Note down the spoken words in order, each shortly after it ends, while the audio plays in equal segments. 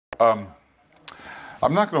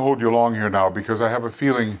I'm not going to hold you long here now because I have a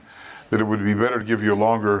feeling that it would be better to give you a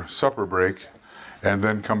longer supper break and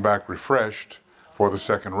then come back refreshed for the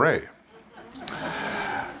second ray.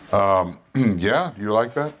 Yeah, do you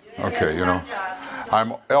like that? Okay, you know,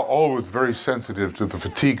 I'm always very sensitive to the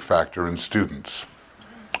fatigue factor in students.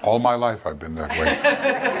 All my life I've been that way.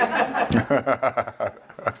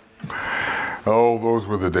 Oh, those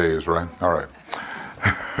were the days, right? All right.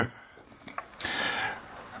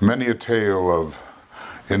 Many a tale of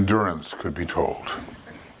endurance could be told.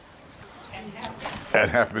 And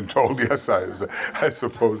have been told, yes, I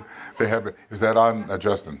suppose they have been. Is that on,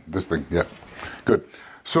 Justin? This thing, yeah. Good.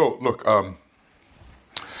 So, look,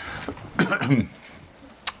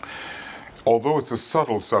 although it's a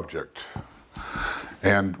subtle subject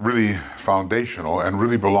and really foundational and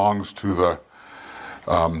really belongs to the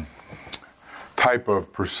type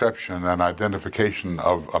of perception and identification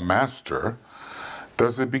of a master,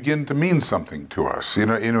 does it begin to mean something to us? You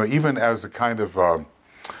know, even as a kind of an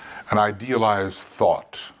idealized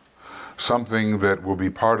thought, something that will be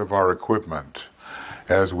part of our equipment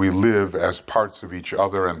as we live as parts of each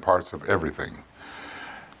other and parts of everything.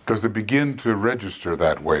 Does it begin to register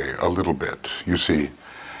that way a little bit, you see?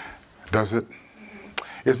 Does it?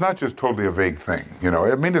 It's not just totally a vague thing, you know.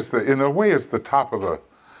 I mean, in a way, it's the top of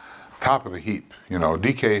the heap, you know.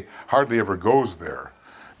 DK hardly ever goes there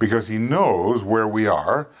because he knows where we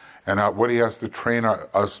are and what he has to train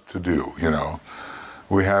us to do, you know.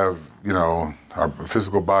 We have, you know, our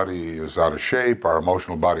physical body is out of shape, our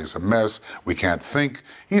emotional body is a mess, we can't think.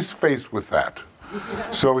 He's faced with that.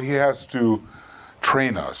 So he has to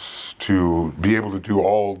train us to be able to do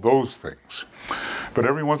all those things. But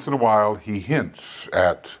every once in a while he hints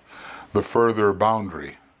at the further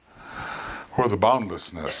boundary or the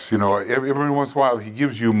boundlessness. You know, every once in a while he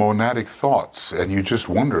gives you monadic thoughts and you just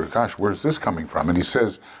wonder, gosh, where's this coming from? And he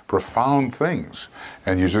says profound things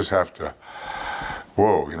and you just have to,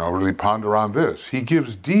 whoa, you know, really ponder on this. He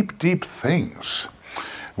gives deep, deep things.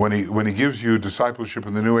 When he gives you Discipleship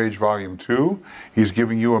in the New Age Volume 2, he's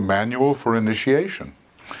giving you a manual for initiation.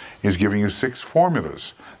 He's giving you 6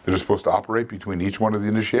 formulas that are supposed to operate between each one of the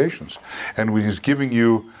initiations. And when he's giving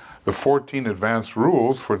you the 14 advanced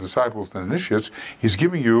rules for disciples and initiates, he's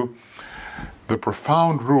giving you the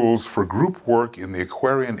profound rules for group work in the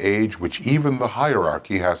Aquarian age, which even the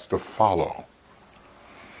hierarchy has to follow.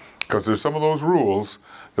 Because there's some of those rules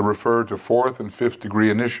that refer to 4th and 5th degree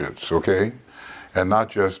initiates, okay? And not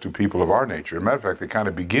just to people of our nature. As a matter of fact, they kind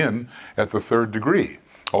of begin at the 3rd degree,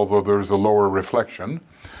 although there's a lower reflection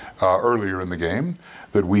earlier in the game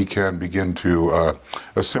that we can begin to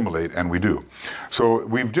assimilate, and we do. So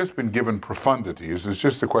we've just been given profundities. It's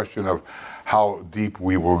just a question of how deep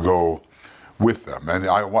we will go with them. And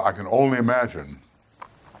I can only imagine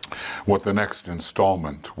what the next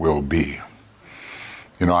installment will be.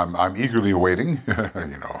 You know, I'm eagerly awaiting,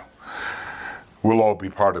 you know. We'll all be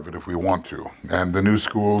part of it if we want to. And the new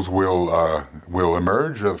schools will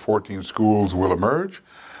emerge, the 14 schools will emerge,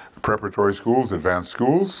 preparatory schools, advanced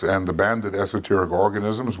schools, and the banded esoteric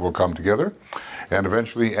organisms will come together. And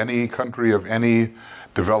eventually any country of any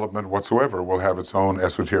development whatsoever will have its own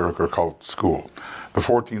esoteric or cult school. The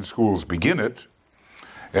 14 schools begin it,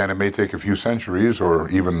 and it may take a few centuries or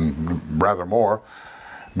even rather more,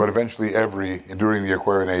 but eventually during the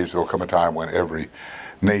Aquarian age, there'll come a time when every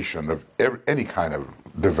nation of any kind of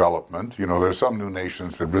development, you know, there's some new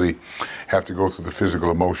nations that really have to go through the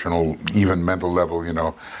physical, emotional, even mental level, you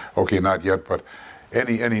know, okay, not yet, but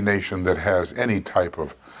any nation that has any type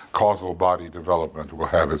of causal body development will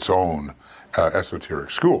have its own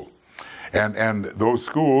esoteric school. And those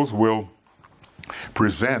schools will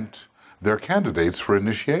present their candidates for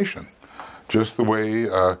initiation, just the way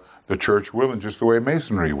the church will and just the way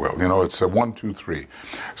Masonry will. You know, it's a 1, 2, 3.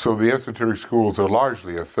 So the esoteric schools are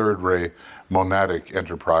largely a 3rd ray monadic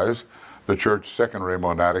enterprise. The church, 2nd ray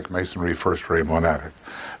monadic, Masonry, 1st ray monadic.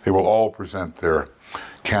 They will all present their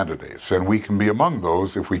candidates. And we can be among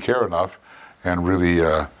those if we care enough and really,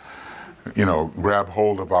 you know, grab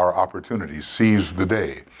hold of our opportunities, seize the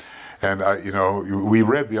day. And, you know, we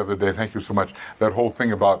read the other day, thank you so much, that whole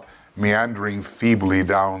thing about meandering feebly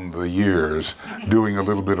down the years, doing a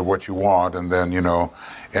little bit of what you want, and then, you know,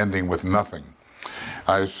 ending with nothing.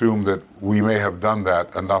 I assume that we may have done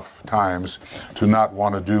that enough times to not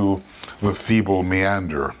want to do the feeble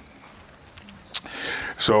meander.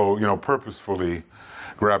 So, you know, purposefully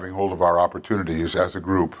grabbing hold of our opportunities as a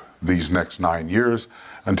group these next 9 years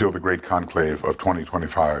until the great conclave of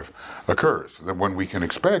 2025 occurs. Then when we can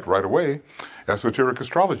expect right away esoteric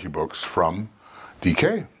astrology books from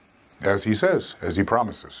DK. As he says, as he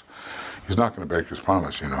promises. He's not going to break his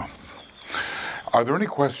promise, you know. Are there any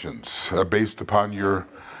questions based upon your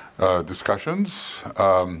discussions,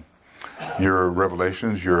 your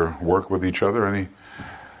revelations, your work with each other?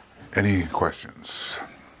 Any questions?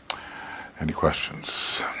 Any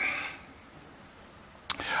questions?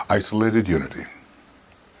 Isolated unity.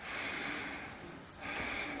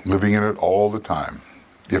 Living in it all the time,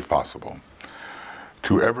 if possible,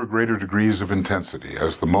 to ever greater degrees of intensity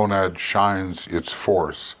as the monad shines its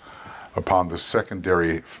force upon the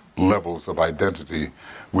secondary levels of identity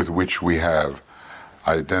with which we have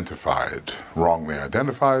identified, wrongly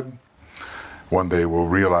identified. One day we'll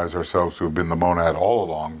realize ourselves to have been the monad all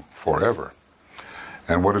along, forever.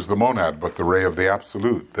 And what is the monad but the ray of the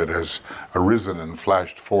Absolute that has arisen and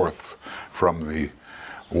flashed forth from the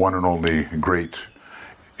one and only great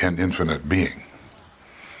and infinite being?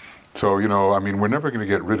 So, I mean, we're never going to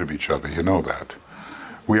get rid of each other, you know that.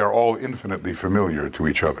 We are all infinitely familiar to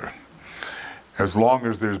each other. As long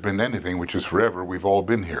as there's been anything, which is forever, we've all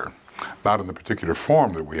been here. Not in the particular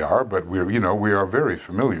form that we are, but we are very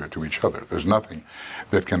familiar to each other. There's nothing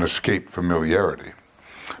that can escape familiarity.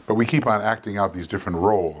 But we keep on acting out these different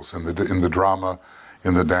roles in the drama,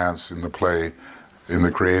 in the dance, in the play, in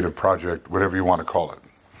the creative project, whatever you want to call it.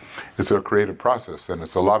 It's a creative process, and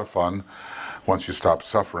it's a lot of fun once you stop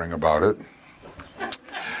suffering about it.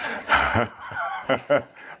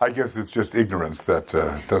 I guess it's just ignorance that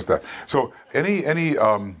does that. So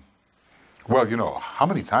well, how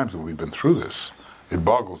many times have we been through this? It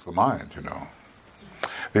boggles the mind,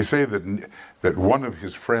 They say that one of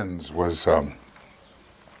his friends was,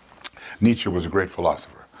 Nietzsche was a great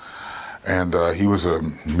philosopher. And he was a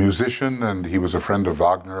musician, and he was a friend of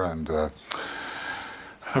Wagner, and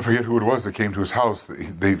I forget who it was that came to his house.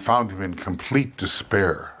 They found him in complete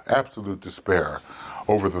despair, absolute despair,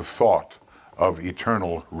 over the thought of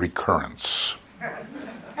eternal recurrence.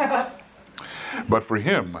 But for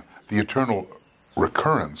him, the eternal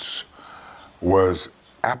recurrence was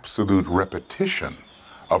absolute repetition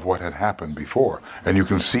of what had happened before. And you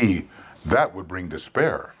can see that would bring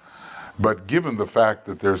despair. But given the fact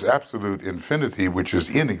that there's absolute infinity, which is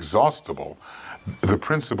inexhaustible, the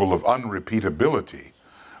principle of unrepeatability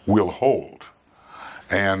will hold.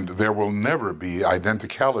 And there will never be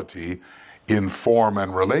identicality in form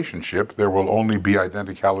and relationship. There will only be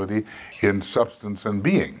identicality in substance and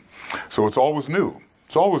being. So it's always new.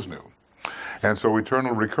 It's always new. And so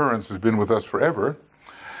eternal recurrence has been with us forever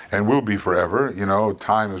and will be forever.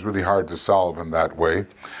 Time is really hard to solve in that way.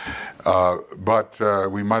 But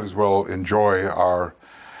we might as well enjoy our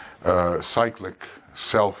cyclic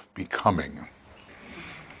self-becoming,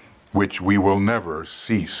 which we will never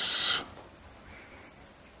cease.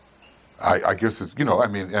 I guess it's,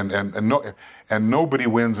 and nobody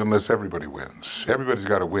wins unless everybody wins. Everybody's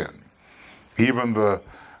got to win. Even the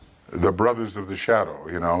brothers of the shadow,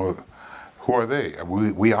 who are they?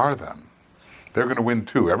 We are them. They're going to win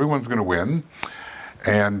too. Everyone's going to win.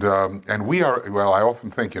 And we are, well, I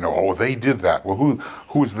often think, they did that. Well,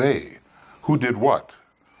 who's they? Who did what?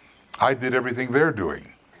 I did everything they're doing.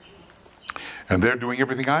 And they're doing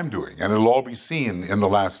everything I'm doing. And it'll all be seen in the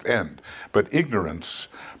last end. But ignorance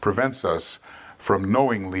prevents us from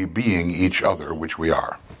knowingly being each other, which we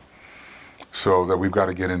are. So that we've got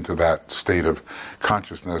to get into that state of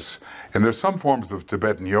consciousness. And there's some forms of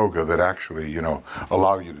Tibetan yoga that actually,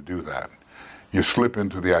 allow you to do that. You slip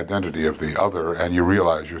into the identity of the other and you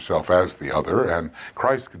realize yourself as the other, and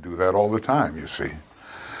Christ could do that all the time, you see.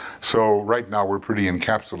 So right now we're pretty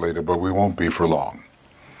encapsulated, but we won't be for long.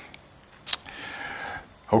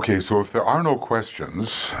 Okay, so if there are no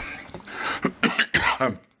questions,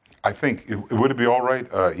 I think, would it be all right,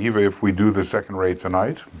 Eva, if we do the second ray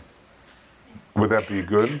tonight? Would that be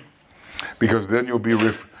good? Because then you'll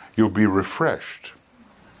be refreshed,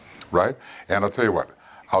 right? And I'll tell you what,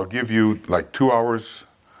 I'll give you like 2 hours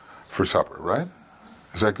for supper, right?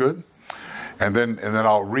 Is that good? And then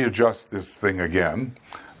I'll readjust this thing again.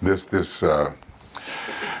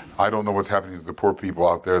 I don't know what's happening to the poor people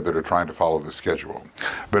out there that are trying to follow the schedule.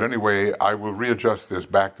 But anyway, I will readjust this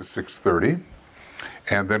back to 6:30,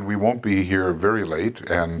 and then we won't be here very late,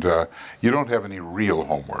 and you don't have any real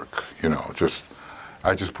homework,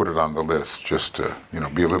 I just put it on the list just to,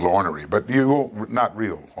 be a little ornery, but not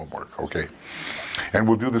real homework, okay? And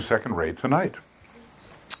we'll do the second ray tonight.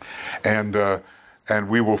 And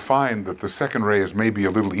we will find that the second ray is maybe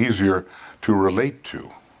a little easier to relate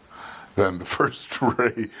to than the first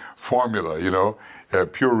ray formula,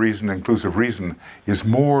 pure reason, inclusive reason is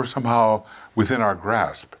more somehow within our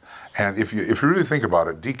grasp. And if you really think about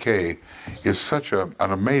it, DK is such an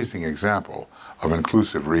amazing example of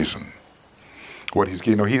inclusive reason. What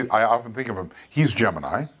I often think of him, he's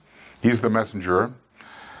Gemini, he's the messenger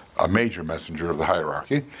a major messenger of the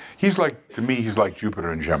hierarchy. He's like, to me, he's like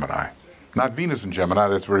Jupiter and Gemini. Not Venus and Gemini,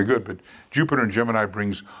 that's very good, but Jupiter and Gemini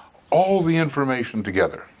brings all the information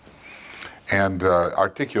together and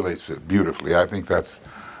articulates it beautifully. I think that's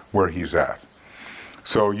where he's at.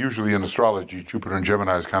 So usually in astrology, Jupiter and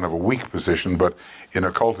Gemini is kind of a weak position, but in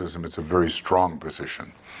occultism, it's a very strong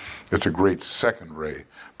position. It's a great second ray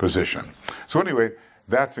position. So anyway,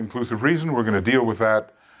 that's inclusive reason. We're going to deal with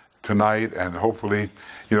that tonight, and hopefully,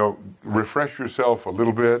 refresh yourself a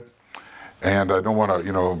little bit. And I don't want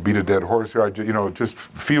to, beat a dead horse here. Just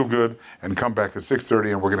feel good and come back at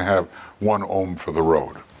 6:30, and we're going to have 1 Om for the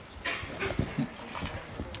road.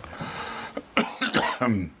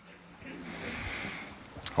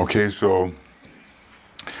 Okay, so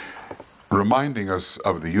reminding us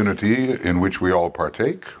of the unity in which we all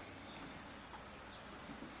partake,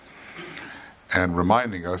 and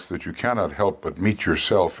reminding us that you cannot help but meet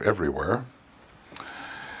yourself everywhere.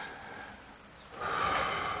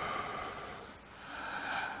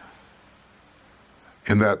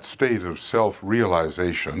 In that state of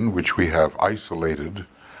self-realization, which we have isolated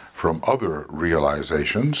from other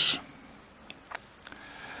realizations,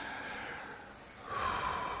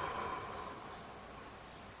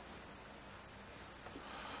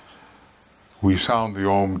 we sound the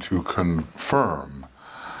Om to confirm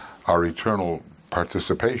our eternal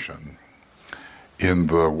participation in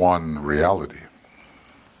the one reality.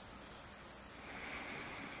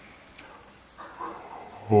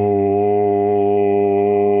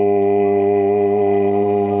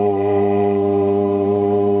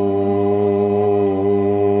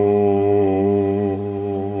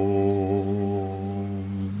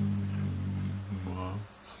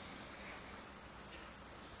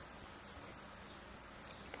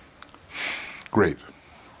 Great.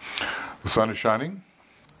 The sun is shining.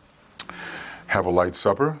 Have a light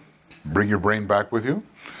supper. Bring your brain back with you.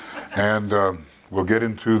 And we'll get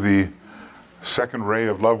into the second ray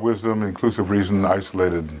of love, wisdom, inclusive reason,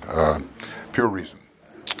 isolated, pure reason.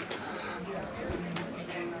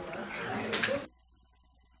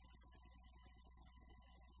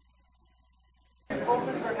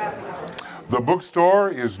 The bookstore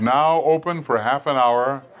is now open for half an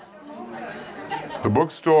hour. The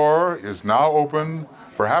bookstore is now open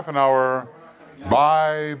for half an hour.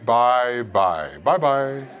 Bye, bye, bye. Bye,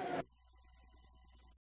 bye.